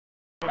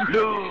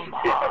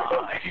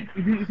Loomhigh.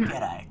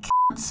 G'day,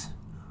 cunts.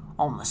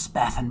 I'm the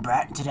Spiffing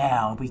Brit, and today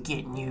I'll be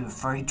getting you a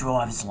free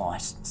driver's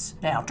licence.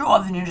 Now,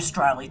 driving in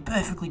Australia is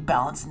perfectly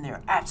balanced and there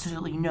are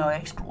absolutely no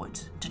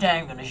exploits. Today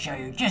I'm going to show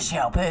you just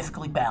how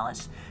perfectly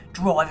balanced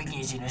driving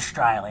is in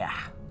Australia.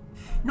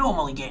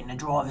 Normally getting a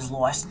driver's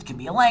licence can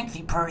be a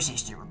lengthy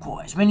process that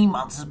requires many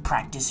months of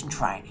practice and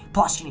training.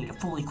 Plus you need a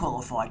fully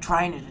qualified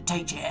trainer to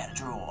teach you how to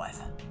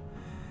drive.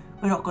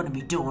 We're not going to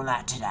be doing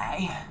that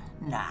today.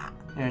 Nah.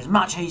 There's a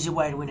much easier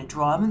way to win at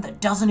driving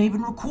that doesn't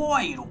even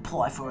require you to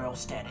apply for L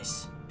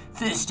status.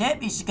 First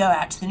step is to go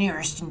out to the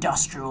nearest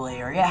industrial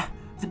area.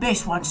 The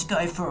best ones to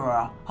go for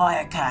are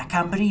hire car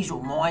companies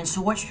or mine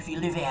sites if you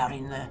live out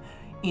in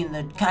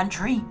the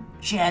country.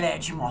 Shout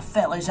out to my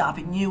fellas up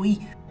in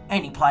Newey.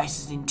 Any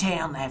places in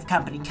town that have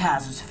company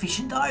cars are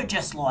sufficient though,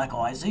 just like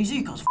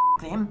Isuzu, cause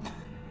f*** them.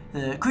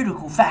 The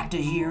critical factor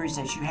here is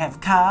that you have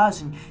cars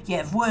and you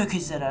have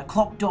workers that are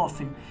clocked off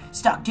and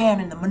stuck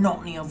down in the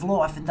monotony of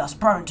life and thus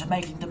prone to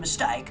making the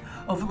mistake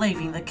of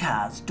leaving the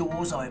car's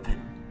doors open.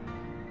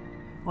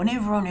 When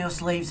everyone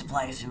else leaves a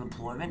place of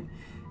employment,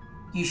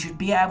 you should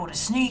be able to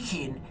sneak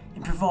in,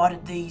 and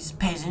provided these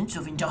peasants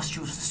of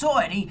industrial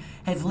society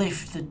have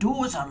left the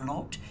doors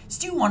unlocked,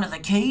 steal one of the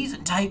keys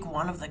and take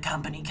one of the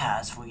company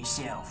cars for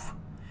yourself.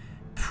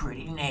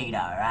 Pretty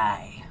neato,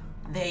 eh?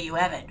 There you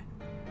have it.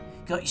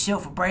 Got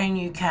yourself a brand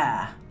new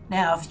car.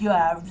 Now, if you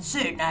are of a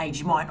certain age,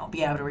 you might not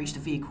be able to reach the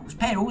vehicle's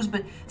pedals,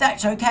 but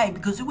that's okay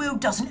because the wheel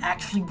doesn't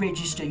actually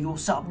register your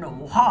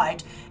subnormal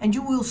height, and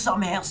you will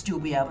somehow still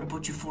be able to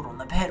put your foot on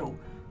the pedal.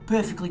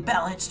 Perfectly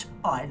balanced,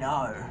 I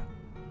know.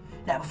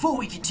 Now, before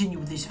we continue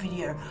with this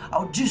video, I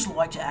would just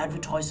like to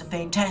advertise a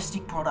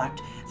fantastic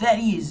product that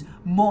is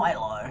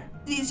Milo.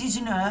 This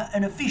isn't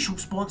an official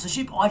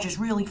sponsorship, I just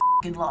really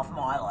f***ing love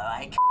Milo,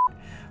 eh?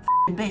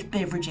 F***ing best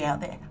beverage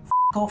out there. F***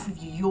 off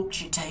with your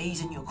Yorkshire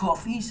teas and your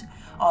coffees.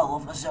 I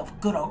love myself a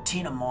good old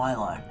tin of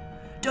Milo.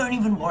 Don't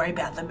even worry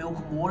about the milk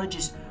and water,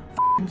 just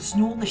f***ing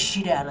snort the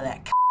shit out of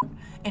that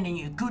and then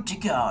you're good to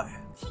go.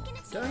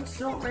 Don't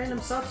snort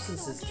random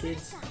substances,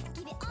 kids.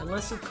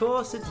 Unless, of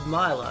course, it's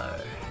Milo.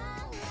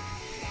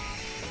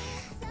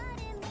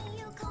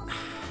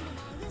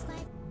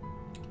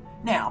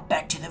 Now,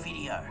 back to the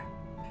video.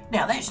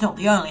 Now, that's not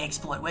the only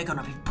exploit we're going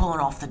to be pulling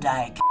off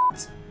today,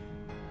 c***s.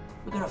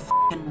 We're going to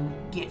f***ing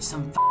get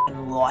some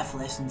f***ing life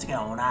lessons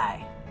going,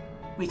 eh?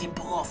 We can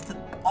pull off the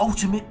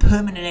ultimate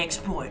permanent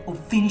exploit of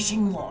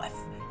finishing life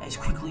as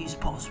quickly as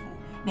possible.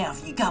 Now,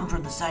 if you come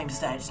from the same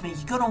state as me,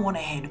 you're going to want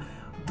to head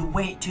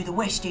to the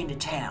west end of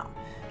town.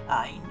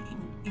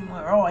 In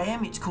where I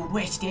am, it's called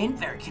West End,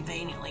 very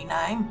conveniently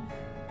named.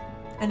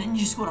 And then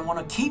you just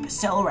want to keep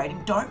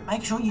accelerating,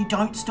 make sure you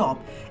don't stop,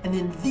 and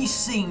then this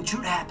scene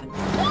should happen.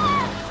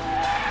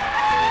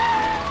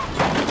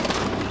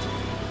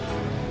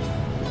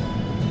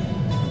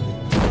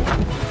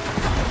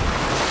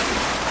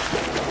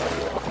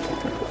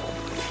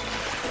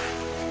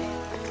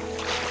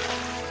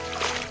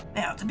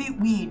 Now, it's a bit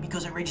weird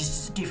because it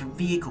registers a different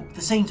vehicle.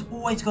 The scene's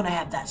always going to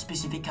have that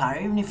specific car,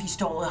 even if you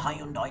stole a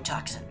Hyundai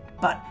Tucson.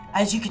 But,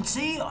 as you can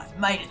see, I've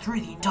made it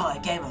through the entire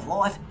game of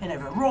life and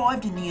have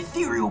arrived in the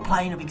ethereal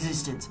plane of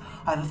existence.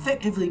 I've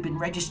effectively been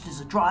registered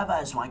as a driver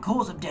as my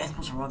cause of death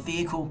was from a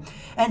vehicle,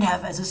 and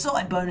have, as a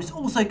side bonus,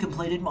 also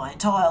completed my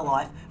entire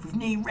life with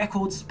near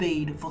record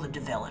speed for the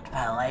developed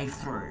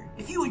playthrough.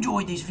 If you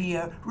enjoyed this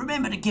video,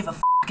 remember to give a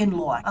f***ing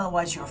like,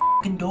 otherwise you're a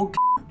f***ing dog,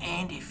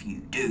 and if you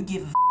do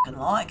give a f***ing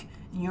like,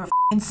 then you're a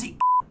f***ing sick.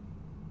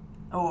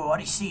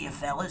 Alrighty, see ya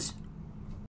fellas.